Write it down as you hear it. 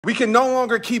We can no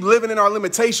longer keep living in our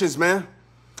limitations, man.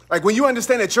 Like when you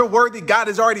understand that you're worthy, God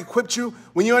has already equipped you.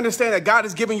 When you understand that God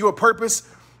has given you a purpose,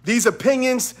 these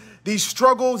opinions, these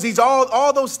struggles,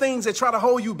 all those things that try to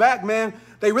hold you back, man,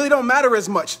 they really don't matter as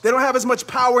much. They don't have as much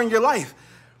power in your life.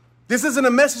 This isn't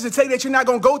a message to tell you that you're not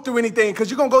going to go through anything,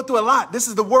 because you're going to go through a lot. This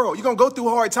is the world. You're going to go through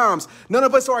hard times. None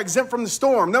of us are exempt from the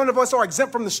storm. None of us are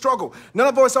exempt from the struggle. None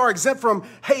of us are exempt from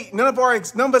hate. None of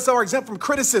us are exempt from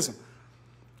criticism.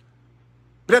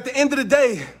 But at the end of the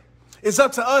day, it's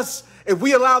up to us if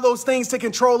we allow those things to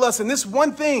control us. And this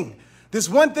one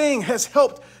thing has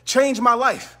helped change my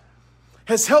life.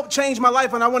 Has helped change my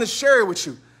life, and I want to share it with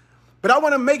you. But I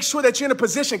want to make sure that you're in a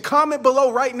position. Comment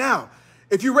below right now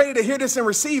if you're ready to hear this and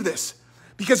receive this.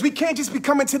 Because we can't just be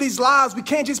coming to these lives. We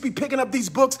can't just be picking up these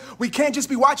books. We can't just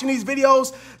be watching these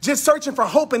videos, just searching for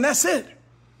hope, and that's it.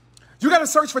 You got to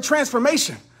search for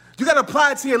transformation. You got to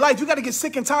apply it to your life. You got to get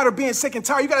sick and tired of being sick and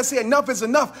tired. You got to say enough is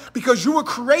enough, because you were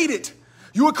created.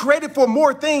 You were created for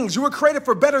more things. You were created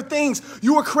for better things.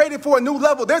 You were created for a new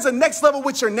level. There's a next level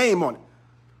with your name on it.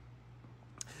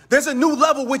 There's a new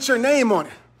level with your name on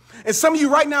it. And some of you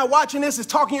right now watching this is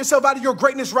talking yourself out of your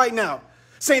greatness right now.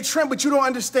 Saying, Trent, but you don't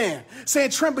understand.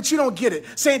 Saying, Trent, but you don't get it.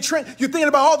 Saying, Trent, you're thinking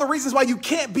about all the reasons why you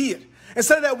can't be it.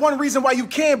 Instead of that one reason why you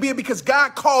can be it, because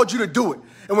God called you to do it.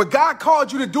 And when God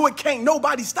called you to do it, can't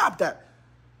nobody stop that.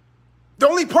 The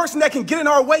only person that can get in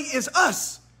our way is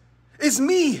us. It's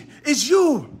me. It's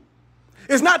you.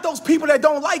 It's not those people that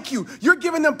don't like you. You're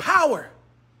giving them power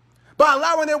by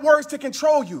allowing their words to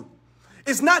control you.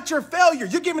 It's not your failure.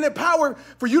 You're giving it power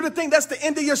for you to think that's the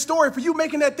end of your story, for you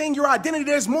making that thing your identity.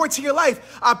 There's more to your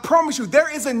life. I promise you,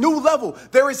 there is a new level.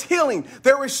 There is healing.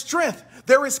 There is strength.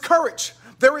 There is courage.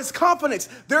 There is confidence.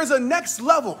 There's a next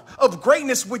level of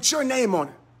greatness with your name on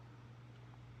it.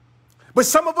 But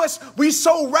some of us, we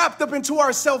so wrapped up into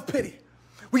our self-pity.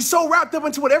 We so wrapped up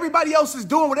into what everybody else is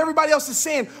doing, what everybody else is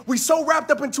saying. We so wrapped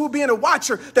up into being a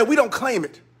watcher that we don't claim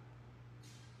it.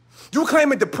 You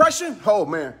claiming depression? Oh,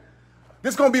 man.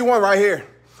 This is going to be one right here.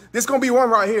 This is going to be one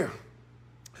right here.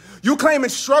 You claiming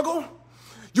struggle?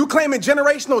 You claiming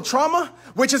generational trauma,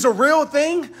 which is a real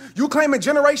thing? You claiming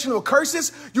generational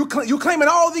curses? You claiming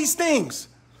all these things.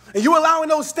 And you allowing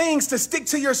those things to stick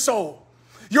to your soul.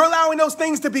 You're allowing those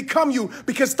things to become you,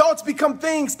 because thoughts become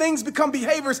things, things become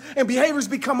behaviors, and behaviors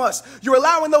become us. You're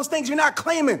allowing those things. You're not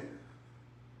claiming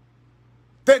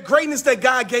that greatness that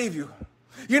God gave you.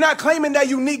 You're not claiming that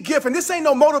unique gift. And this ain't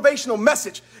no motivational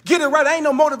message. Get it right. I ain't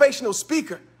no motivational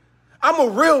speaker. I'm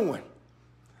a real one.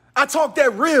 I talk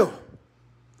that real.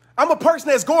 I'm a person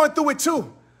that's going through it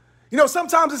too. You know,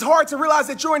 sometimes it's hard to realize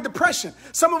that you're in depression.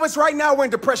 Some of us right now, we're in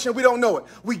depression. We don't know it.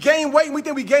 We gain weight and we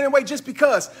think we're gaining weight just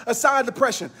because, a sign of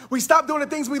depression. We stop doing the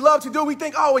things we love to do. We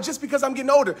think, oh, it's just because I'm getting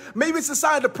older. Maybe it's a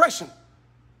sign of depression.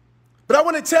 But I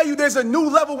want to tell you, there's a new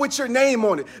level with your name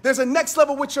on it. There's a next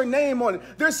level with your name on it.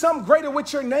 There's something greater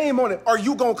with your name on it. Are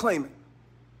you going to claim it?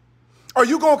 Are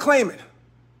you going to claim it?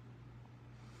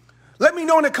 Let me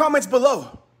know in the comments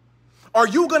below. Are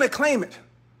you going to claim it?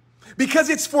 Because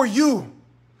it's for you.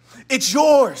 It's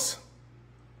yours.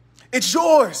 It's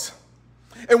yours.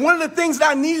 And one of the things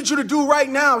that I need you to do right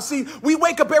now, see, we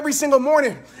wake up every single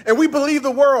morning and we believe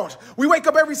the world. We wake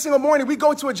up every single morning. We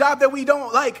go to a job that we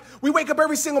don't like. We wake up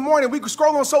every single morning. We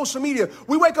scroll on social media.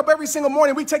 We wake up every single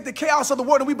morning. We take the chaos of the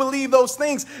world and we believe those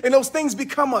things, and those things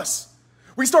become us.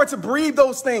 We start to breathe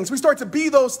those things. We start to be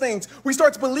those things. We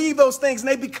start to believe those things, and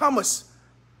they become us.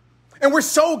 And we're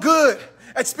so good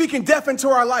at speaking death into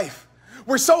our life.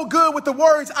 We're so good with the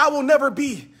words, I will never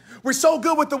be. We're so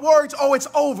good with the words, oh, it's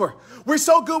over. We're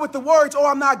so good with the words, oh,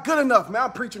 I'm not good enough. Man,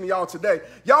 I'm preaching to y'all today.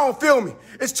 Y'all don't feel me.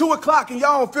 It's 2 o'clock and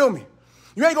y'all don't feel me.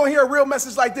 You ain't going to hear a real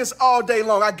message like this all day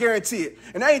long. I guarantee it.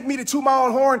 And that ain't me to toot my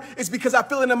own horn. It's because I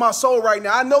feel it in my soul right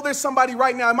now. I know there's somebody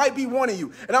right now. It might be one of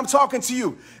you. And I'm talking to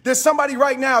you. There's somebody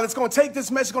right now that's going to take this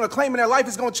message, going to claim in their life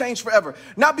is going to change forever.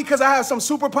 Not because I have some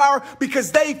superpower,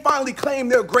 because they finally claim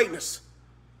their greatness.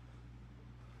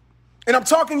 And I'm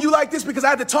talking to you like this because I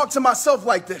had to talk to myself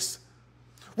like this.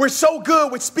 We're so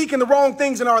good with speaking the wrong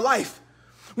things in our life.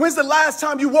 When's the last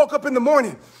time you woke up in the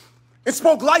morning and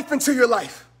spoke life into your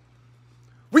life?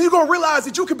 When you going to realize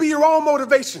that you could be your own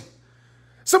motivation?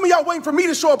 Some of y'all waiting for me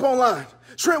to show up online.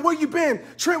 Trent, where you been?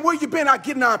 Trent, where you been? I get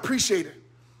it and I appreciate it.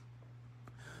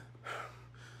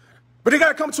 But it got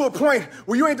to come to a point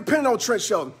where you ain't depending on Trent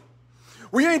Shelton.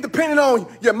 When you ain't depending on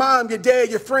your mom, your dad,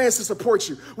 your friends to support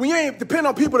you. When you ain't depending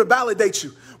on people to validate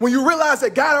you. When you realize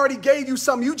that God already gave you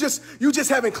something, you just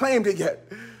haven't claimed it yet.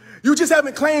 You just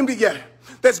haven't claimed it yet.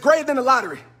 That's greater than the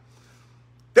lottery.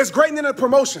 That's greater than a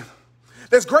promotion.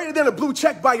 That's greater than a blue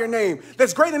check by your name.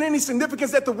 That's greater than any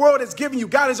significance that the world has given you.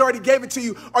 God has already gave it to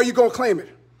you. Are you going to claim it?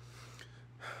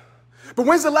 But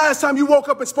when's the last time you woke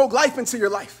up and spoke life into your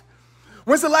life?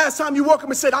 When's the last time you woke up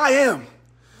and said, I am?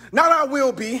 Not I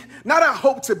will be, not I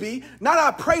hope to be, not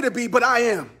I pray to be, but I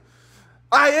am.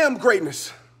 I am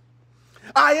greatness.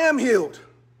 I am healed.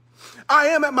 I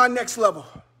am at my next level.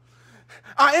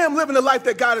 I am living the life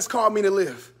that God has called me to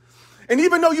live. And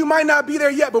even though you might not be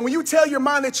there yet, but when you tell your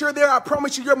mind that you're there, I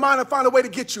promise you, your mind will find a way to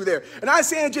get you there. And I ain't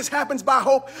saying it just happens by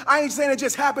hope. I ain't saying it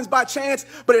just happens by chance,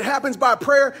 but it happens by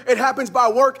prayer. It happens by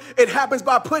work. It happens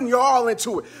by putting your all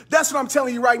into it. That's what I'm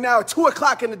telling you right now at 2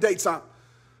 o'clock in the daytime.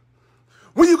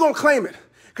 When you going to claim it?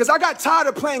 Because I got tired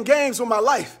of playing games with my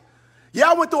life. Yeah,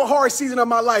 I went through a hard season of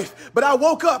my life, but I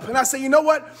woke up and I said, you know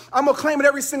what? I'm going to claim it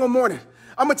every single morning.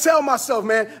 I'm going to tell myself,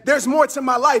 man, there's more to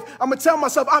my life. I'm going to tell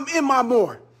myself I'm in my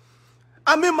more.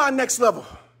 I'm in my next level.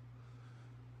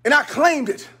 And I claimed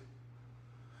it.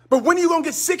 But when are you going to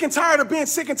get sick and tired of being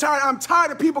sick and tired? I'm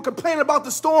tired of people complaining about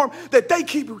the storm that they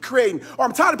keep creating. Or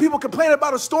I'm tired of people complaining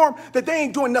about a storm that they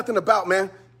ain't doing nothing about,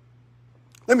 man.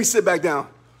 Let me sit back down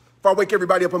before I wake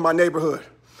everybody up in my neighborhood.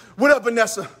 What up,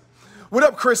 Vanessa? What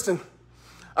up, Kristen?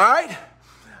 All right?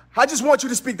 I just want you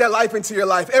to speak that life into your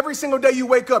life. Every single day you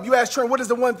wake up, you ask Trent, what is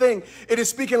the one thing? It is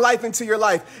speaking life into your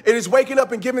life. It is waking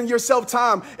up and giving yourself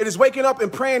time. It is waking up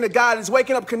and praying to God. It is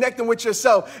waking up connecting with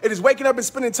yourself. It is waking up and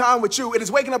spending time with you. It is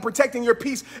waking up protecting your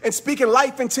peace and speaking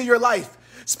life into your life.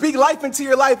 Speak life into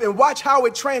your life and watch how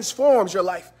it transforms your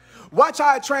life. Watch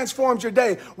how it transforms your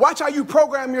day. Watch how you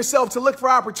program yourself to look for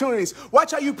opportunities.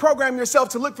 Watch how you program yourself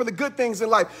to look for the good things in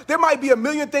life. There might be a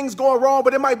million things going wrong, but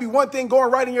there might be one thing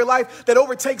going right in your life that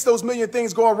overtakes those million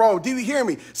things going wrong. Do you hear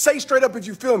me? Say straight up if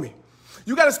you feel me.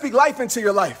 You got to speak life into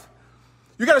your life.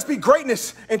 You got to speak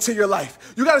greatness into your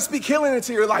life. You got to speak healing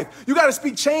into your life. You got to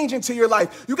speak change into your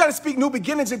life. You got to speak new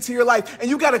beginnings into your life. And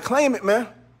you got to claim it, man.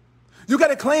 You got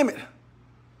to claim it.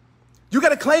 You got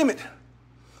to claim it.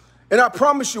 And I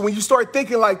promise you, when you start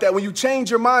thinking like that, when you change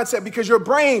your mindset, because your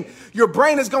brain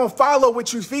is going to follow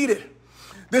what you feed it.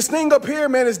 This thing up here,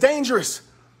 man, is dangerous.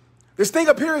 This thing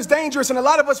up here is dangerous. And a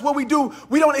lot of us, what we do,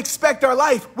 we don't expect our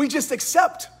life. We just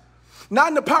accept.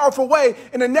 Not in a powerful way,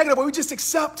 in a negative way. We just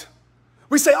accept.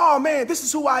 We say, oh, man, this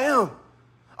is who I am.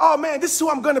 Oh, man, this is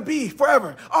who I'm going to be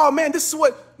forever. Oh, man, this is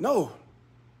what. No.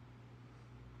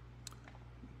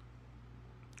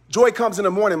 Joy comes in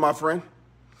the morning, my friend.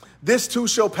 This too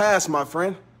shall pass, my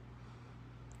friend.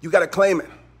 You got to claim it.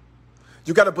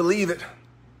 You got to believe it.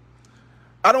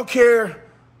 I don't care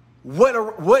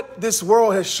what this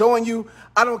world has shown you.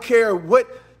 I don't care what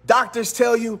doctors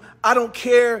tell you. I don't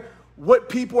care what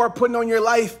people are putting on your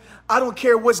life. I don't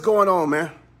care what's going on,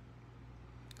 man.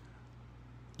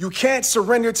 You can't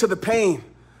surrender to the pain.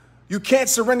 You can't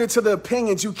surrender to the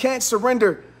opinions. You can't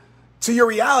surrender to your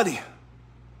reality.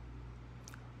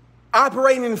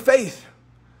 Operating in faith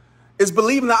is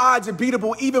believing the odds are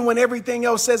beatable even when everything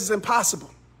else says it's impossible.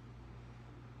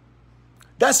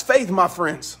 That's faith, my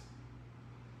friends.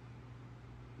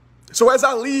 So as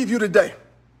I leave you today,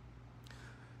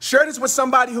 share this with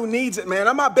somebody who needs it, man.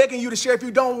 I'm not begging you to share. If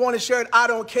you don't want to share it, I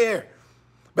don't care.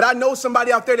 But I know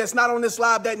somebody out there that's not on this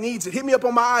live that needs it. Hit me up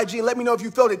on my IG and let me know if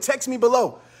you felt it. Text me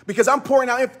below because I'm pouring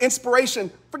out inspiration.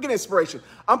 Forget inspiration.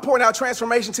 I'm pouring out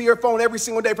transformation to your phone every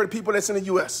single day for the people that's in the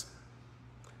U.S.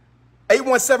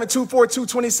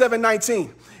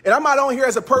 817-242-2719. And I'm not on here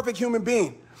as a perfect human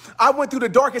being. I went through the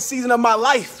darkest season of my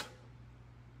life.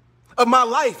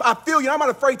 I feel you. I'm not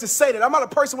afraid to say that. I'm not a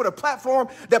person with a platform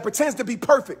that pretends to be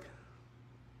perfect.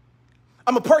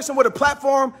 I'm a person with a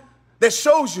platform that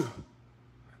shows you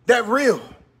that real,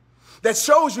 that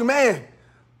shows you, man,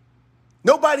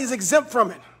 nobody's exempt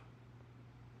from it.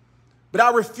 But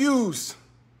I refuse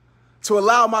to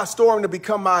allow my storm to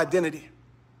become my identity.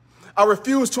 I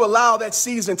refuse to allow that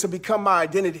season to become my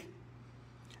identity.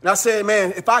 And I said,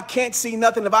 man, if I can't see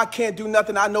nothing, if I can't do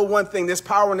nothing, I know one thing. There's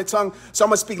power in the tongue, so I'm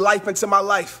going to speak life into my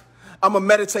life. I'm going to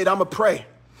meditate. I'm going to pray.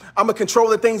 I'm going to control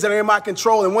the things that are in my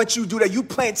control. And once you do that, you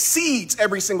plant seeds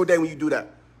every single day when you do that.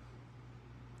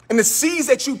 And the seeds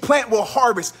that you plant will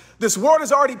harvest. This world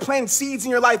is already planting seeds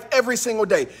in your life every single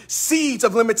day. Seeds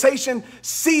of limitation,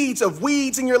 seeds of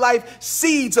weeds in your life,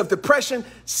 seeds of depression,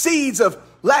 seeds of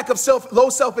lack of low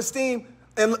self-esteem.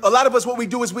 And a lot of us, what we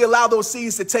do is we allow those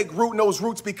seeds to take root and those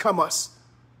roots become us.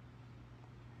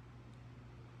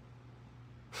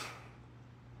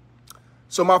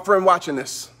 So my friend watching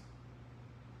this,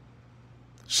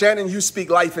 Shannon, you speak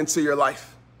life into your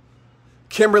life.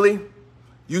 Kimberly,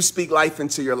 you speak life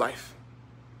into your life.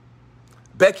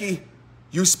 Becky,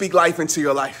 you speak life into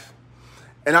your life.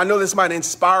 And I know this might have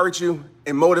inspired you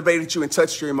and motivated you and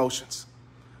touched your emotions.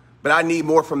 But I need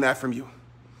more from that from you.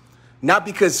 Not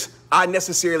because I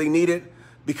necessarily need it,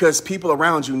 because people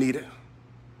around you need it.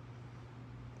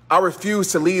 I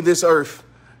refuse to leave this earth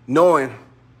knowing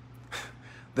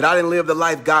that I didn't live the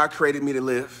life God created me to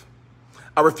live.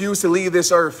 I refuse to leave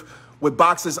this earth with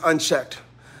boxes unchecked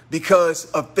because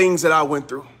of things that I went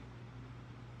through.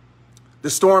 The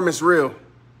storm is real,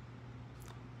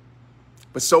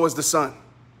 but so is the sun.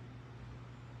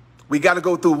 We got to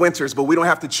go through winters, but we don't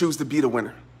have to choose to be the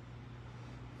winter.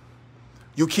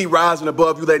 You keep rising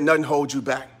above, you let nothing hold you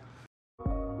back.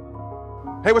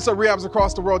 Hey, what's up, rehabs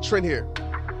across the world? Trent here.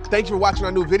 Thank you for watching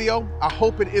our new video. I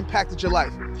hope it impacted your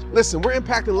life. Listen, we're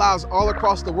impacting lives all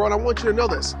across the world. I want you to know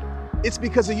this. It's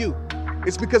because of you.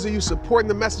 It's because of you supporting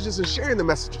the messages and sharing the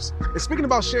messages. And speaking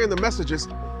about sharing the messages,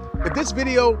 if this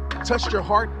video touched your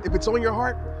heart, if it's on your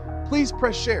heart, please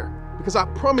press share, because I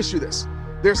promise you this,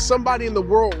 there's somebody in the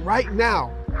world right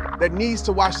now that needs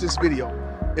to watch this video.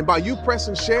 And by you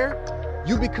pressing share,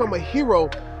 you become a hero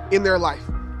in their life.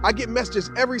 I get messages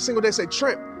every single day say,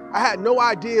 Trent, I had no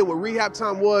idea what rehab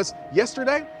time was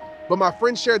yesterday, but my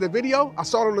friend shared the video, I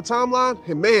saw it on the timeline,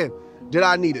 and man, did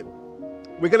I need it.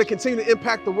 We're gonna continue to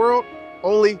impact the world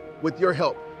only with your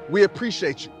help. We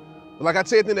appreciate you. But like I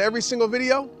say at the end of every single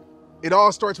video, it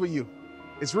all starts with you.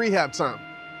 It's rehab time.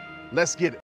 Let's get it.